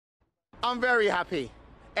I'm very happy.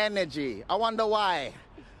 Energy. I wonder why.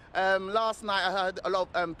 Last night I heard a lot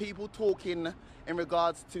of people talking in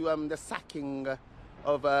regards to the sacking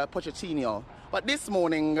of Pochettino. But this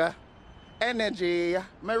morning, energy.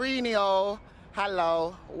 MOURINHO,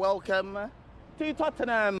 hello, welcome to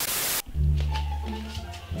Tottenham.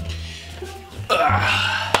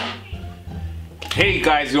 Hey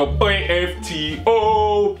guys, your boy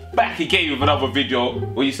FTO back again with another video.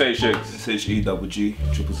 What you say, Shakes? SHEGG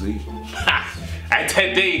And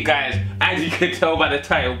today, guys, as you can tell by the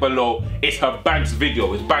title below, it's a bands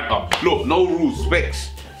video. It's banter. Look, no rules, specs.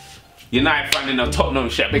 United fan in a Tottenham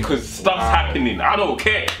shirt because stuff's happening. I don't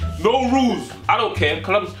care. No rules. I don't care.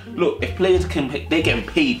 Clubs, look, if players can, they're getting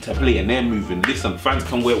paid to play and they're moving. Listen, fans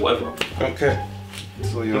can wear whatever. Okay.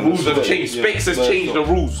 So the rules have changed. Specs has changed the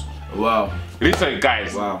rules. Wow. Listen,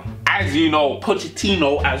 guys. Wow. As you know,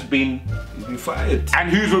 Pochettino has been fired. And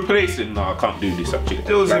who's replacing? No, I can't do this actually.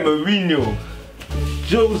 Jose Mourinho.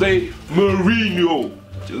 Jose Mourinho.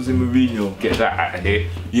 Jose Mourinho. Get that out of here.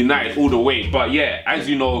 United all the way. But yeah, as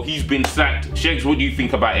you know, he's been sacked. Shakes, what do you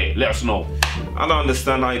think about it? Let us know. I don't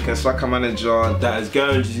understand how you can sack a manager that has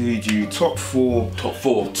guaranteed you top four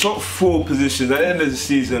positions at the end of the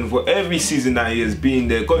season for every season that he has been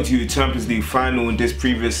there. Got to the Champions League final in this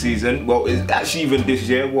previous season. Well, it's actually even this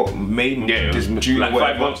year. What, May? Yeah, this June, like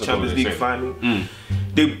whatever, 5 months ago, Champions League final.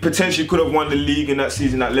 They potentially could have won the league in that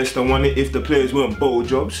season that Leicester won it if the players weren't bottle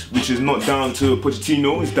jobs, which is not down to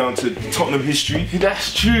Pochettino, it's down to Tottenham history.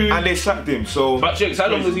 That's true. And they sacked him, so... But Jakes, how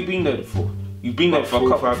long has he been there for? He's been there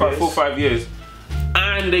for 4 or 5 years.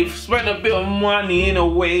 And they've spent a bit of money in a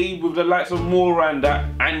way with the likes of MOURINHO and that,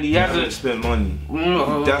 and he hasn't spent money.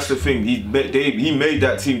 That's the thing, he made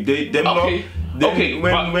that team.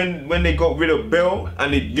 When they got rid of Bell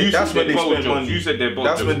and that's when they spent money. You said they're both.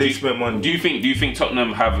 That's when they spent money. Do you think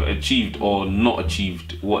Tottenham have achieved or not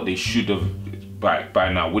achieved what they should have by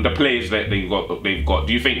now with the players that they've got?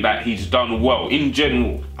 Do you think that he's done well in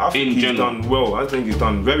general? I think he's done well. I think he's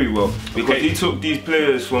done very well because he took these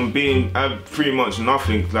players from being pretty much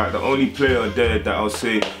nothing. Like the only player there that I'll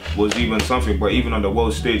say was even something, but even on the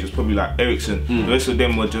world stage was probably like Ericsson. The rest of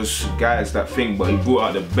them were just guys that think, but he brought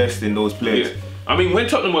out the best in those players. Yeah. I mean, when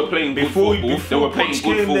Tottenham were playing before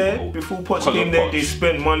Poch came there, they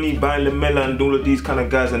spent money buying Lamella and all of these kind of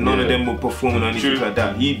guys, and none of them were performing or anything like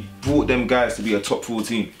that. He brought them guys to be a top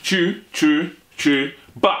 14. True.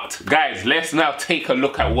 But guys, let's now take a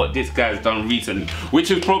look at what this guy's done recently, which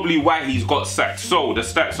is probably why he's got sacked. So the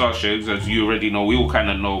stats are shows, as you already know, we all kind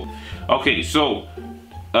of know. Okay, so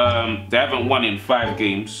they haven't won in 5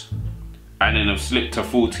 games, and then have slipped to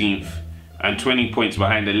 14th. And 20 points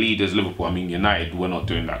behind the leaders, Liverpool. I mean, United, we're not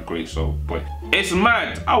doing that great, so, but it's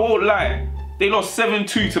mad. I won't lie. They lost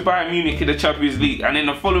 7-2 to Bayern Munich in the Champions League, and in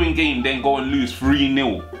the following game, then go and lose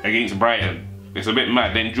 3-0 against Brighton. It's a bit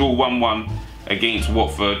mad. Then draw 1-1 against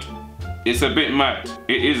Watford. It's a bit mad.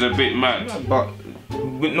 It is a bit mad. Yeah, but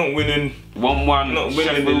we're not winning 1-1. Not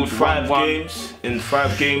winning in 5 games. In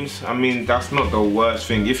 5 games, I mean, that's not the worst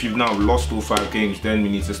thing. If you've now lost all 5 games, then we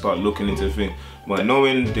need to start looking into the thing. But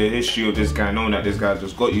knowing the history of this guy, knowing that this guy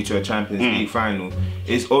just got you to a Champions League final,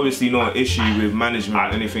 it's obviously not an issue with management or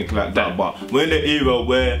anything like that. But we're in the era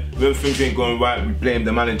where when things ain't going right, we blame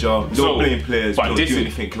the manager, we don't blame players, we don't do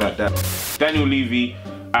anything like that. Daniel Levy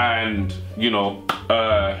and, you know,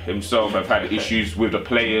 himself have had issues with the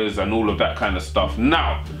players and all of that kind of stuff.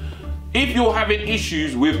 Now, if you're having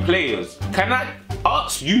issues with players, can I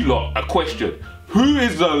ask you lot a question? Who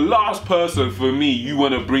is the last person for me you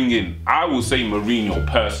want to bring in? I will say Mourinho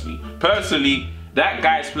personally. Personally, that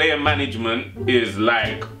guy's player management is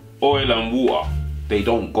like oil and water. They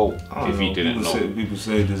don't go if you didn't know. People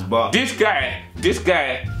say this, but this guy,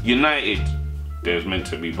 United, there's meant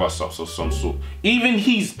to be bust-ups of some sort. Even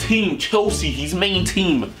his team, Chelsea, his main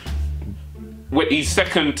team, with his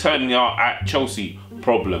second tenure at Chelsea,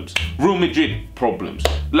 problems. Real Madrid, problems.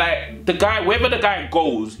 Like, the guy, wherever the guy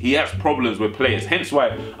goes, he has problems with players. Hence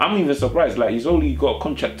why I'm even surprised. Like, he's only got a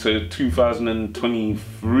contract to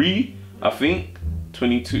 2023, I think.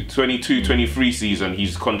 22-23 season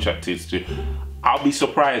he's contracted to. I'll be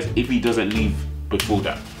surprised if he doesn't leave before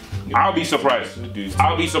that. I'll be surprised.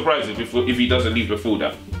 I'll be surprised if he doesn't leave before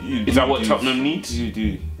that. Is that what Tottenham needs?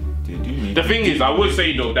 The thing is, I would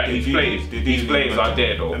say though that his players are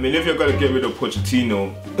there though. I mean, if you're gonna get rid of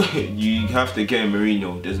Pochettino, you have to get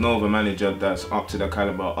Mourinho. There's no other manager that's up to the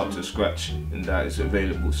caliber, up to scratch, and that is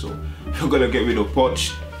available. So if you're gonna get rid of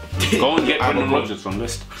Poch, go and get Brendan Rodgers from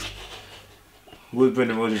Leicester. Would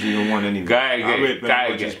Brendan Rodgers even won anyway? Gotta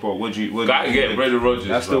get Brendan Rodgers.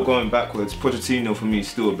 That's still going backwards. Pochettino for me is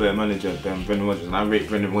still a better manager than Brendan Rodgers, and I rate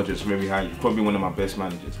Brendan Rodgers very highly. Probably one of my best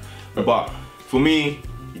managers. But for me,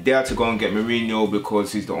 they had to go and get Mourinho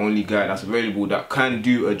because he's the only guy that's available that can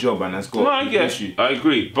do a job and has got issue. I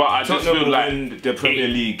agree, but I just feel like the Premier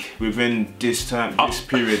League within this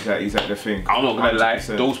period that he's at the thing. I'm not gonna lie,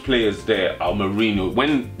 those players there are Mourinho.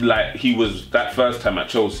 When like he was that first time at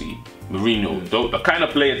Chelsea, Mourinho, the kind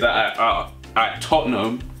of players that are at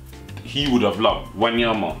Tottenham, he would have loved.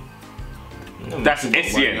 Wanyama. That's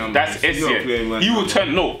Essien. That's Essien. He will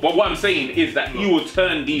turn but what I'm saying is that he will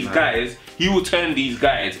turn these guys. He will turn these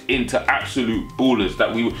guys into absolute ballers that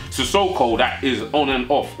Sissoko that is on and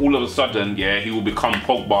off. All of a sudden, yeah, he will become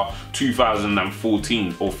Pogba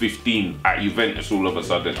 2014 or 15 at Juventus. All of a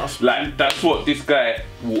sudden, that's what this guy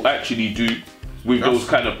will actually do with those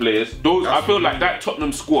kind of players. I feel like that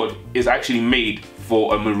Tottenham squad is actually made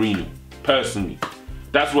for a Mourinho. Personally.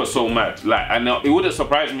 That's what's so mad. Like, and it wouldn't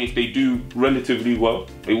surprise me if they do relatively well.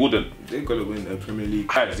 It wouldn't. They're gonna win the Premier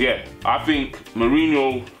League. Yeah, I think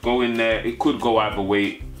Mourinho going there. It could go either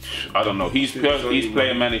way. I don't know. His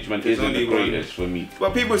player management isn't the greatest for me.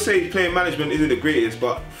 Well, people say player management isn't the greatest,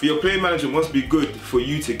 but for your player management must be good for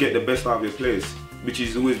you to get the best out of your players, which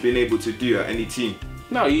he's always been able to do at any team.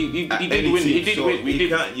 No, he did win. He did win.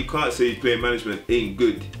 You can't say player management ain't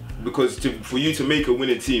good because for you to make a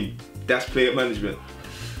winning team, that's player management.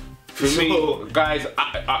 For me, guys,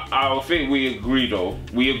 I think we agree though.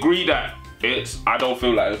 We agree that I don't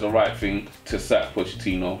feel like it's the right thing to sack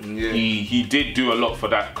Pochettino. Yeah. He did do a lot for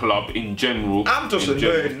that club in general. I'm just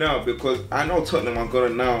annoyed now because I know Tottenham are gonna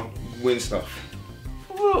now win stuff.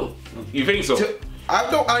 Whoa. You think so?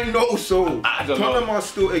 I know so. Tottenham are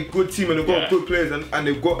still a good team and they've got good players and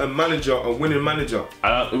they've got a winning manager.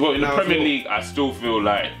 Well, in the Premier League, I still feel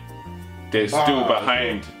like they're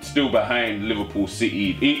still behind Liverpool,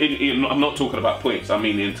 City. I'm not talking about points. I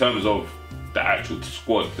mean in terms of the actual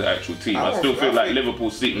squad, the actual team. I still feel like Liverpool,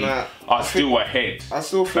 City are still ahead. I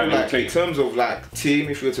still feel like in terms of like team,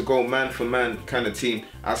 if you were to go man for man kind of team,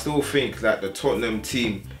 I still think that the Tottenham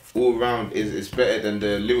team all round is better than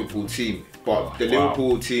the Liverpool team. But the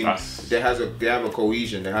Liverpool team, they have a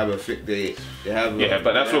cohesion. They have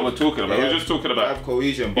but that's what we're talking about. We're just talking about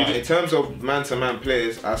cohesion. But in terms of man-to-man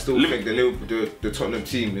players, I still think the Tottenham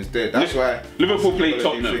team is there. That's why Liverpool played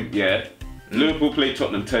Tottenham. Yeah, Liverpool played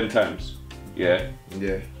Tottenham 10 times. Yeah.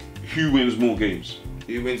 Yeah. Who wins more games?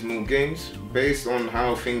 Who wins more games? Based on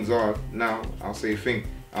how things are now, I'll say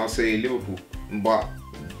Liverpool. But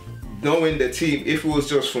knowing the team, if it was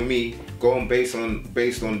just for me, going based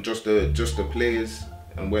on just the players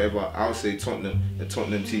and whatever, I'll say Tottenham, the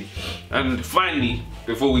Tottenham team. And finally,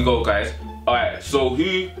 before we go, guys, alright, so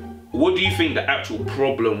what do you think the actual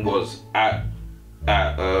problem was at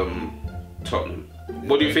Tottenham?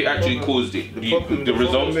 What do you think actually caused it? The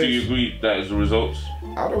results? Do you agree that it's the results?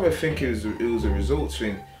 I don't think it was a results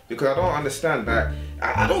thing. Because I don't understand that.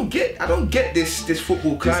 I don't get this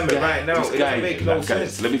football climate right now. It doesn't make no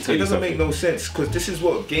sense. Let me tell you something. It doesn't make no sense because this is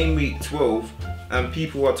what game week 12, and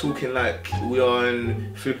people are talking like we are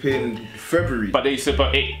in flipping February. But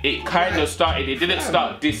it kind of started. It didn't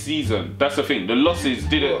start this season. That's the thing. The losses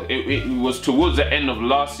didn't. It was towards the end of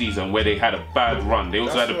last season where they had a bad run. They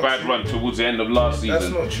also had a bad run towards the end of last season.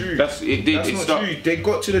 That's not true. That's not true. They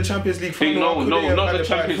got to the Champions League final. No, not the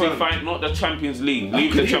Champions League final. Not the Champions League.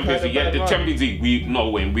 Leave the Champions League. Yeah, the Champions League.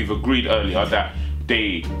 We've agreed earlier that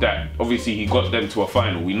obviously he got them to a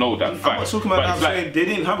final. We know that fact. I'm not talking about that. Saying they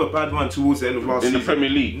didn't have a bad run towards the end of last season. In the Premier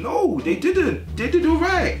League. No, they didn't. They did all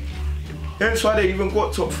right. Hence why they even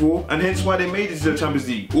got top 4, and hence why they made it to the Champions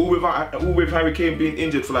League. All with Harry Kane being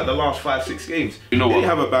injured for like the last 5-6 games. You know what? They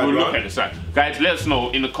didn't have a bad run. Look at the side. Guys, let us know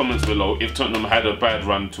in the comments below if Tottenham had a bad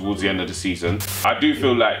run towards the end of the season. I do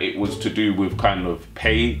feel like it was to do with kind of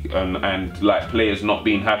pay and like players not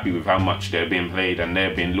being happy with how much they're being played, and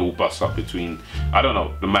there being little bust up between, I don't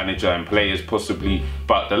know, the manager and players possibly.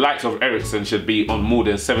 But the likes of Eriksen should be on more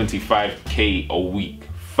than 75k a week.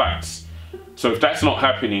 Facts. So if that's not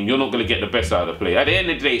happening, you're not going to get the best out of the play. At the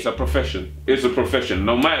end of the day, it's a profession. It's a profession.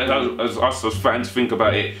 No matter how us as fans think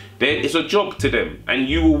about it, it's a job to them. And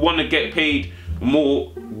you will want to get paid more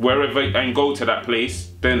wherever and go to that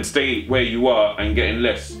place than stay where you are and getting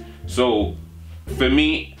less. So for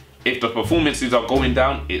me, if the performances are going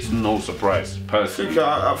down, it's no surprise, personally.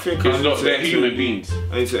 I think they're human beings.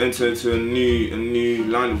 I need to enter into a new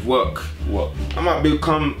line of work What? I might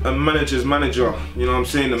become a manager's manager. You know what I'm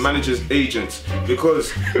saying? The manager's agent,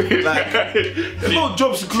 because like there's no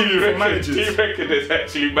job security for managers. Do you reckon there's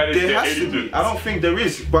actually manager There has agents? to be. I don't think there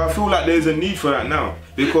is, but I feel like there's a need for that now,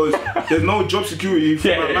 because there's no job security for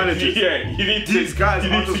my managers. Yeah, you need These guys you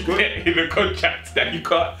are need just to good. get in the contract that you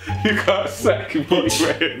can't sack him.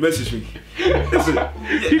 Message me. Listen,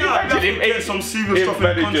 Can you imagine get some serious stuff in the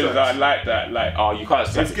managers contract. are like that, like, oh, you can't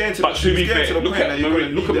sack. It's getting to But the- to be it's getting fair, to the look point at that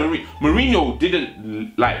you're gonna need Mourinho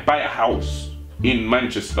didn't like buy a house in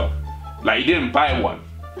Manchester. Like, he didn't buy one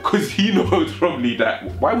because he knows probably that.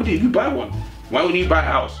 Why would he buy one? Why would he buy a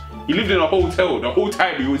house? He lived in a hotel the whole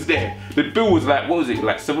time he was there. The bill was like, what was it,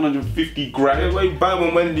 like 750 grand? Yeah, why you buy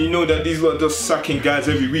one when you know that these lot are just sacking guys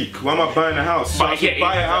every week? Why am I buying a house? So I should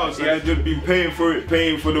buy a house and they've just been paying for it,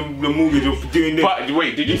 paying for the mortgage of doing this. But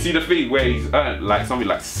wait, did you see the thing where he's earned like something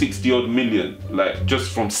like 60 odd million, like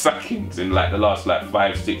just from sackings in like the last like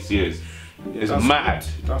 5-6 years? Yeah, It's that's mad.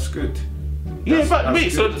 Good. That's good. Yeah, but that's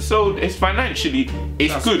mate, good. so it's financially,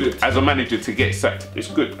 it's That's good, good. as a manager to get sacked. It's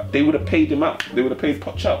good. They would have paid him out. They would have paid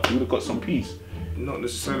Poch out. He would have got some peace. Not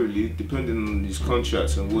necessarily, depending on these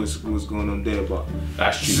contracts and what's going on there, but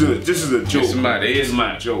That's true. this is a joke. It's mad. It is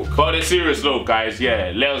mad. Joke. But it's serious though, guys.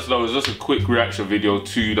 Yeah, let us know. It's just a quick reaction video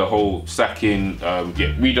to the whole sacking.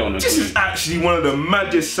 Yeah, we don't agree. This is actually one of the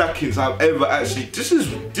maddest sackings I've ever actually. This is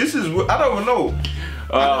I don't know.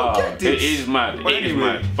 I don't get this. It is mad. But It is anyway,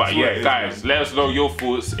 mad. But it's what yeah, it is, guys, man. let us know your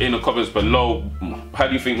thoughts in the comments below. How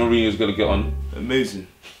do you think Mourinho's gonna get on? Amazing.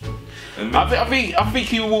 I think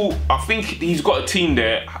he will. I think he's got a team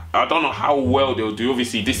there. I don't know how well they'll do.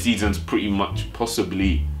 Obviously, this season's pretty much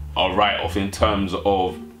possibly a write-off in terms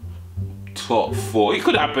of top 4. It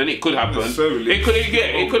could happen. It could happen. It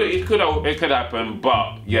could happen.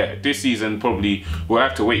 But yeah, this season probably we'll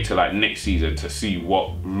have to wait till like next season to see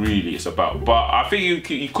what really it's about. But I think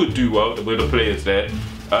he could do well with the players there.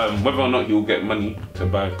 Whether or not he'll get money to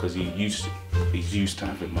buy, because he's used to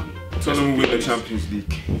having money. Tottenham will win the Champions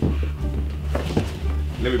League.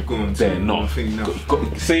 Let me go on to They're not. one thing now.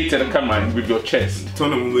 Say it to the camera with your chest.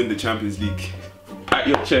 Tottenham will win the Champions League. At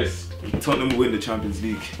your chest. Tottenham will win the Champions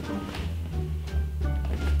League.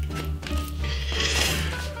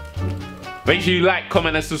 Make sure you like,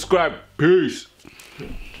 comment and subscribe. Peace.